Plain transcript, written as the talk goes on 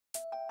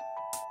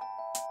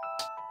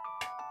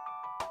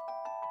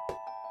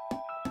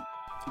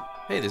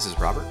Hey, this is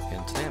Robert,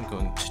 and today I'm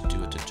going to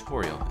do a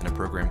tutorial in a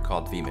program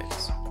called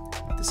vMix.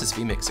 This is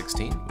vMix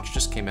 16, which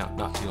just came out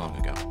not too long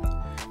ago.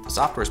 The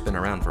software's been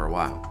around for a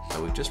while,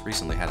 but we've just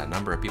recently had a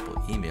number of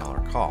people email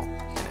or call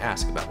and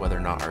ask about whether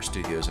or not our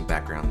studios and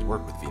backgrounds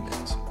work with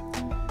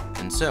vMix.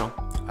 And so,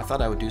 I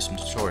thought I would do some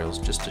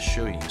tutorials just to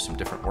show you some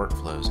different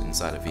workflows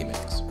inside of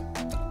vMix.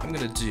 I'm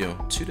going to do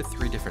 2 to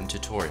 3 different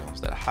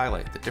tutorials that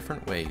highlight the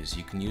different ways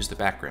you can use the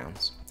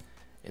backgrounds.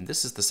 And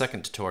this is the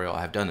second tutorial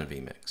I've done in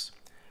vMix.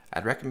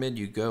 I'd recommend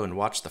you go and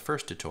watch the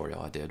first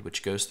tutorial I did,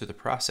 which goes through the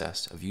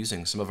process of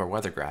using some of our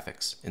weather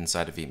graphics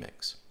inside of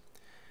vMix.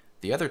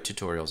 The other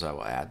tutorials I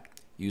will add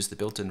use the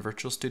built-in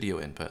Virtual Studio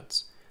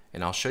inputs,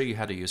 and I'll show you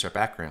how to use our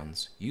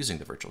backgrounds using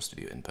the Virtual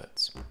Studio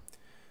inputs.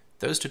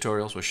 Those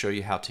tutorials will show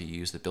you how to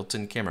use the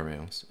built-in camera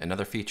moves and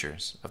other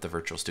features of the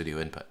Virtual Studio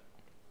input.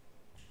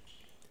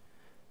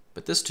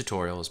 But this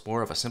tutorial is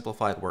more of a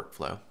simplified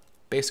workflow,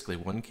 basically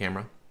one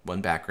camera, one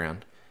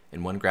background,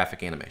 and one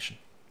graphic animation.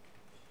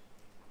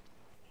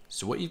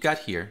 So what you've got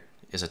here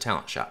is a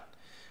talent shot.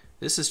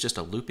 This is just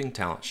a looping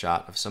talent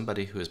shot of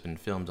somebody who has been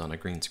filmed on a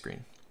green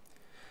screen.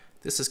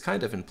 This is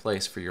kind of in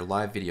place for your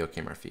live video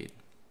camera feed.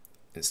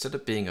 Instead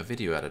of being a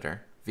video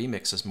editor,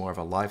 vMix is more of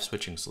a live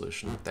switching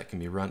solution that can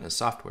be run as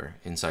software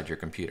inside your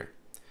computer.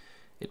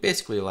 It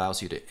basically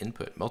allows you to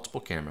input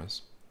multiple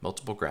cameras,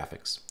 multiple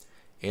graphics,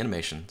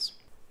 animations,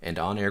 and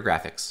on-air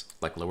graphics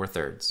like lower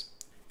thirds,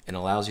 and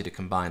allows you to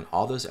combine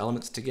all those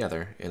elements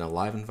together in a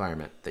live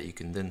environment that you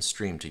can then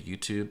stream to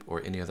YouTube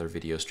or any other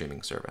video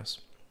streaming service.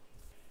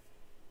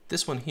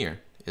 This one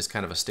here is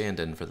kind of a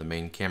stand-in for the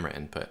main camera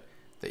input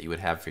that you would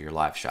have for your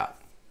live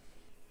shot.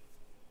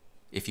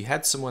 If you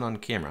had someone on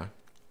camera,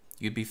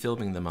 you'd be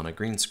filming them on a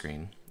green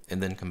screen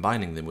and then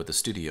combining them with the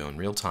studio in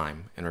real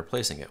time and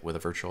replacing it with a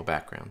virtual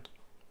background.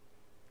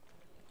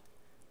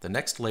 The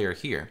next layer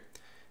here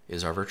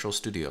is our Virtual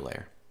Studio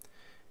layer.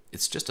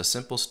 It's just a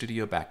simple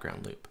studio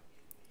background loop.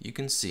 You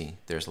can see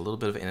there's a little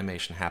bit of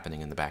animation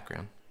happening in the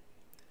background.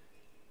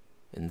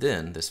 And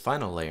then this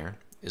final layer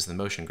is the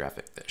motion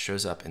graphic that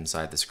shows up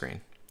inside the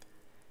screen.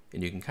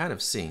 And you can kind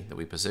of see that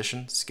we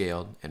positioned,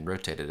 scaled, and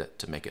rotated it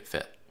to make it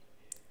fit.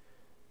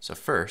 So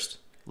first,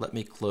 let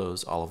me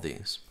close all of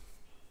these.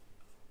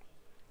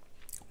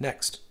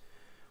 Next,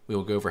 we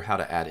will go over how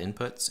to add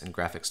inputs and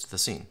graphics to the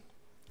scene.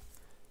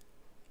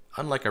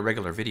 Unlike a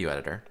regular video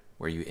editor,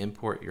 where you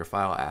import your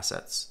file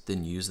assets,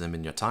 then use them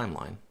in your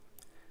timeline,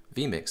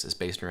 vMix is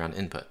based around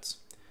inputs.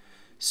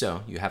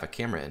 So you have a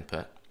camera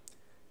input,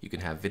 you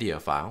can have video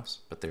files,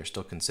 but they're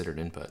still considered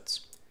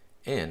inputs,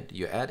 and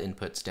you add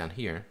inputs down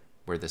here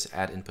where this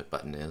Add Input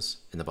button is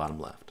in the bottom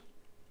left.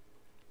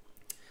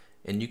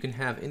 And you can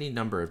have any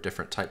number of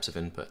different types of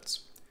inputs.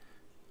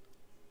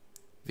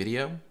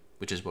 Video,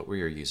 which is what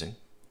we are using,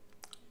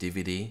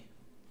 DVD,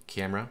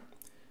 camera,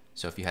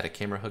 so if you had a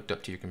camera hooked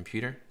up to your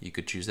computer, you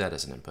could choose that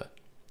as an input.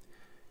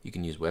 You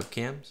can use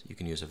webcams, you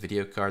can use a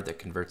video card that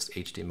converts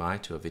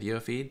HDMI to a video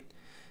feed.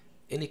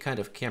 Any kind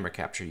of camera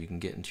capture you can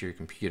get into your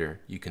computer,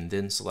 you can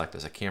then select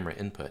as a camera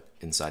input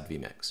inside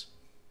vMix.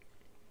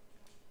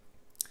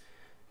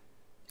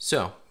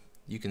 So,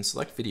 you can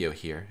select video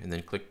here and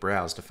then click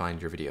Browse to find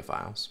your video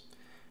files.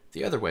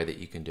 The other way that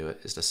you can do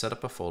it is to set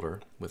up a folder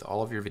with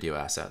all of your video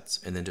assets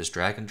and then just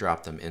drag and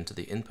drop them into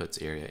the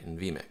Inputs area in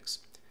vMix.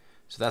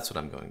 So that's what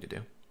I'm going to do.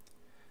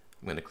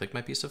 I'm going to click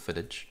my piece of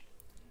footage.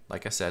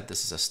 Like I said,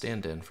 this is a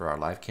stand-in for our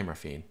live camera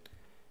feed,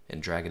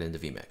 and drag it into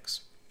vMix.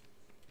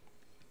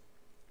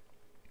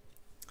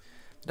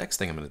 The next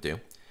thing I'm going to do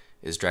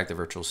is drag the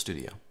Virtual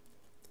Studio.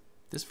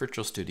 This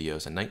Virtual Studio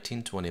is a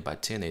 1920 by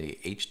 1080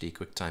 HD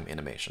QuickTime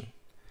animation.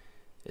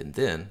 And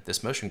then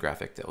this motion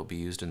graphic that will be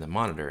used in the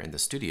monitor in the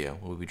studio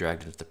will be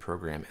dragged into the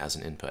program as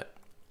an input.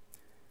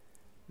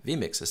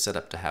 vMix is set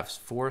up to have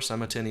 4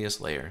 simultaneous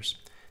layers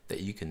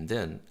that you can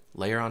then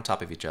layer on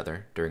top of each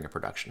other during a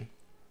production.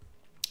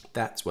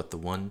 That's what the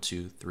 1,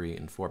 2, 3,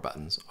 and 4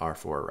 buttons are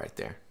for right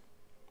there.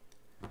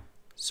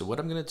 So what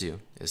I'm going to do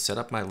is set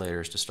up my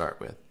layers to start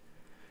with,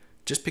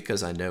 just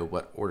because I know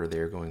what order they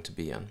are going to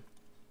be in.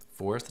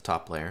 4 is the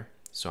top layer,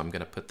 so I'm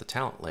going to put the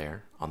talent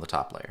layer on the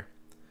top layer.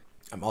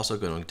 I'm also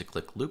going to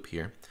click loop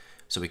here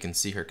so we can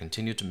see her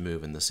continue to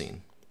move in the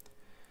scene.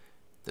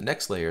 The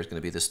next layer is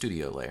going to be the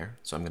studio layer,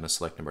 so I'm going to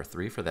select number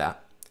 3 for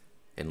that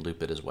and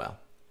loop it as well.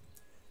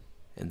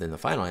 And then the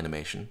final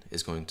animation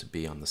is going to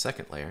be on the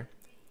second layer,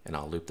 and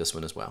I'll loop this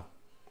one as well.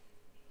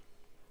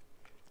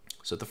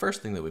 So the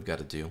first thing that we've got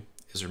to do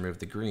is remove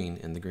the green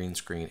in the green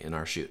screen in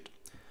our shoot.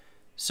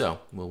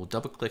 So we'll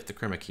double click the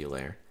Chroma key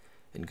layer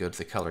and go to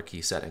the color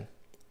key setting.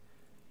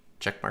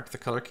 Checkmark the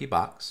color key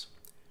box,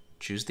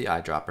 choose the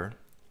eyedropper,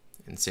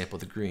 and sample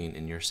the green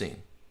in your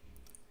scene.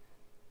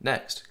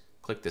 Next,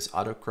 click this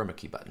Auto Chroma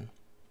Key button.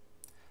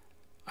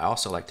 I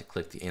also like to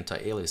click the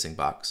anti-aliasing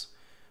box,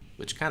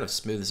 which kind of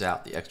smooths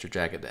out the extra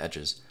jagged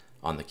edges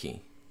on the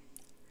key.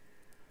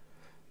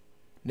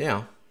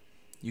 Now,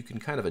 you can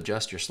kind of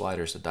adjust your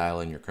sliders to dial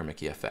in your chroma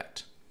key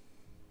effect.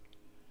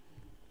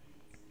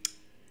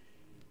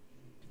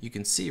 You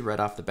can see right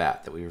off the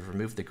bat that we've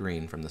removed the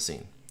green from the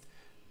scene,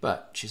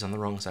 but she's on the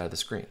wrong side of the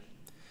screen.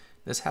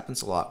 This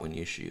happens a lot when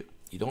you shoot.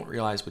 You don't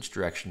realize which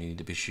direction you need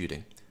to be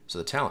shooting, so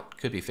the talent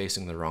could be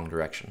facing the wrong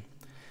direction.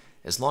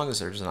 As long as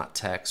there's not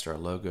text or a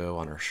logo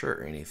on our shirt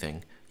or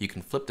anything, you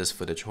can flip this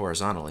footage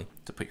horizontally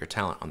to put your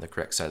talent on the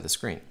correct side of the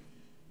screen.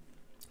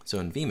 So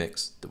in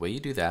vMix, the way you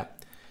do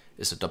that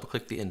is to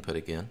double-click the input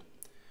again,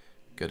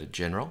 go to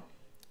General,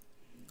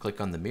 click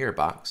on the mirror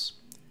box,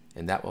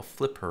 and that will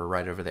flip her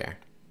right over there.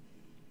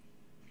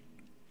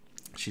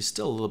 She's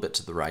still a little bit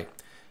to the right,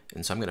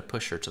 and so I'm going to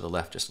push her to the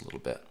left just a little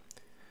bit.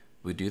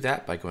 We do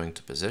that by going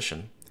to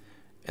Position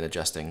and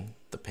adjusting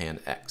the Pan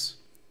X.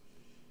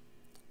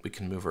 We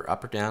can move her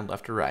up or down,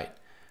 left or right,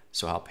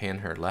 so I'll pan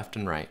her left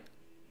and right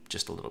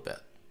just a little bit.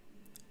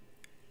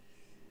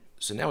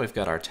 So now we've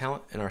got our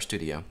talent in our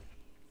studio,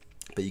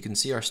 but you can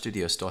see our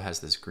studio still has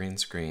this green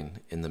screen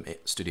in the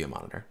studio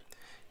monitor.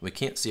 We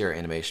can't see our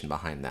animation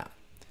behind that.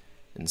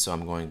 And so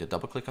I'm going to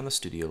double click on the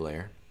studio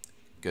layer,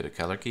 go to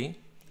Color Key,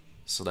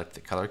 select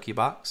the Color Key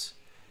box,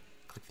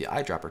 click the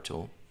eyedropper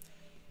tool,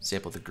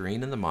 sample the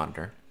green in the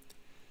monitor,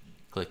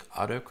 click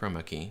Auto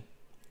Chroma Key,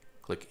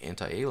 click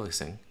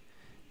Anti-Aliasing,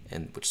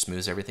 which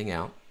smooths everything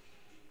out.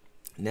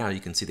 Now you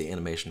can see the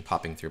animation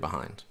popping through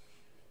behind.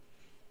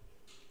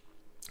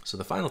 So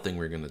the final thing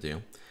we're going to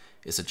do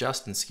is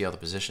adjust and scale the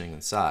positioning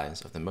and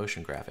size of the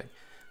motion graphic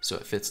so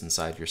it fits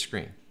inside your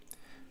screen.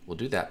 We'll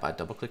do that by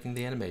double-clicking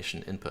the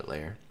animation input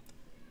layer,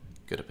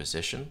 go to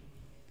Position,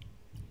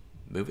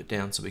 move it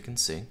down so we can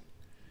see.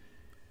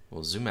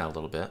 We'll zoom out a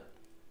little bit,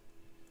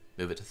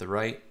 move it to the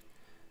right,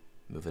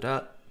 move it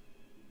up,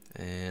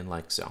 and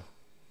like so.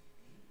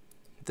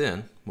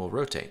 Then we'll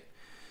rotate.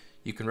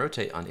 You can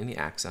rotate on any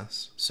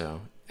axis,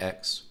 so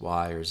X,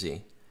 Y, or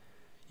Z.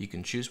 You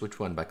can choose which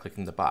one by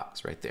clicking the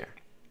box right there.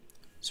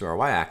 So our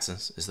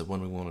Y-axis is the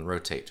one we want to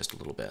rotate just a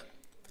little bit.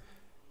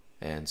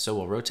 And so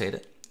we'll rotate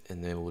it,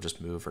 and then we'll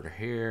just move her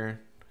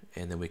here,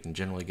 and then we can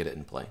generally get it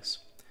in place.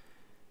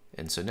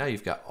 And so now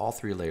you've got all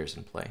three layers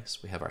in place.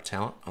 We have our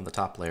talent on the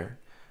top layer,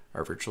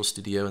 our virtual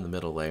studio in the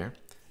middle layer,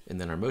 and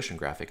then our motion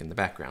graphic in the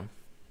background.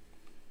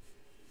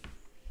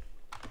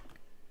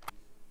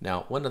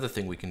 Now, one other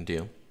thing we can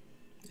do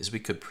is we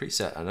could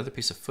preset another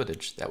piece of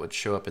footage that would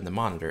show up in the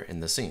monitor in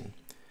the scene.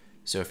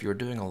 So if you were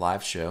doing a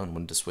live show and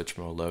wanted to switch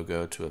from a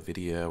logo to a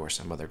video or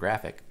some other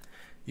graphic,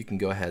 you can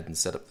go ahead and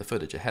set up the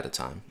footage ahead of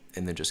time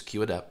and then just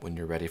queue it up when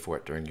you're ready for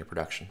it during your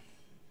production.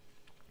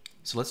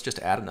 So let's just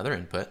add another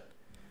input,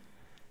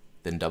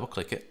 then double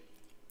click it.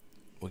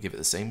 We'll give it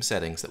the same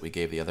settings that we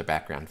gave the other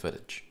background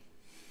footage.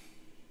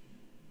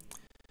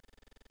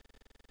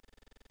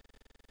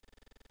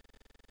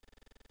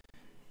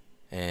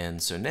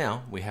 And so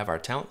now we have our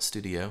talent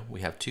studio,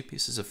 we have two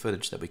pieces of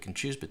footage that we can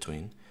choose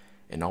between,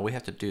 and all we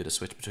have to do to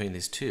switch between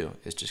these two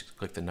is just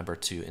click the number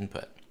 2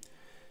 input.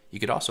 You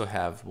could also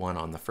have one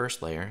on the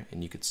first layer,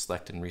 and you could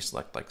select and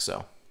reselect like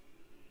so.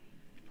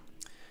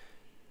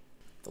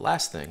 The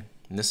last thing,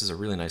 and this is a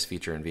really nice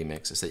feature in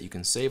vMix, is that you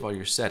can save all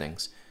your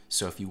settings,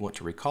 so if you want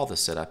to recall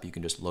this setup, you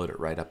can just load it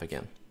right up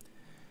again.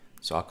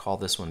 So I'll call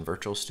this one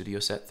Virtual Studio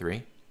Set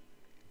 3.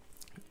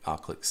 I'll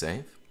click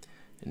Save.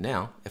 And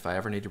now, if I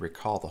ever need to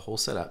recall the whole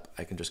setup,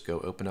 I can just go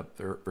open up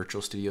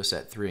Virtual Studio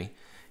Set 3,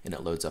 and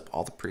it loads up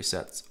all the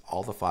presets,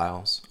 all the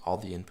files, all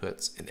the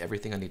inputs, and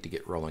everything I need to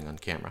get rolling on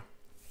camera.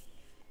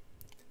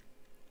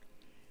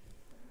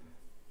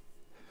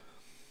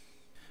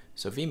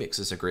 So vMix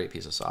is a great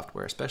piece of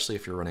software, especially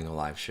if you're running a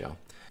live show.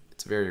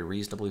 It's very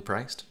reasonably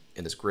priced,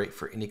 and is great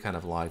for any kind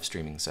of live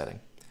streaming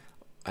setting.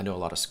 I know a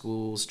lot of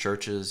schools,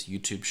 churches,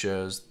 YouTube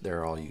shows,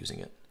 they're all using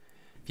it.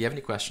 If you have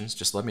any questions,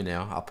 just let me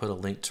know. I'll put a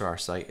link to our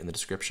site in the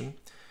description,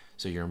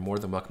 so you're more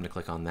than welcome to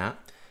click on that.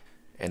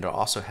 And I'll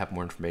also have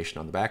more information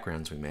on the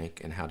backgrounds we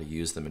make and how to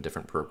use them in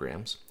different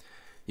programs.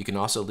 You can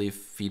also leave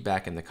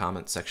feedback in the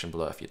comments section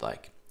below if you'd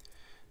like.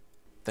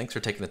 Thanks for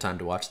taking the time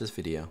to watch this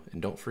video,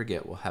 and don't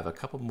forget we'll have a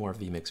couple more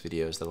vMix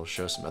videos that'll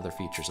show some other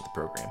features of the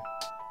program.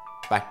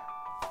 Bye.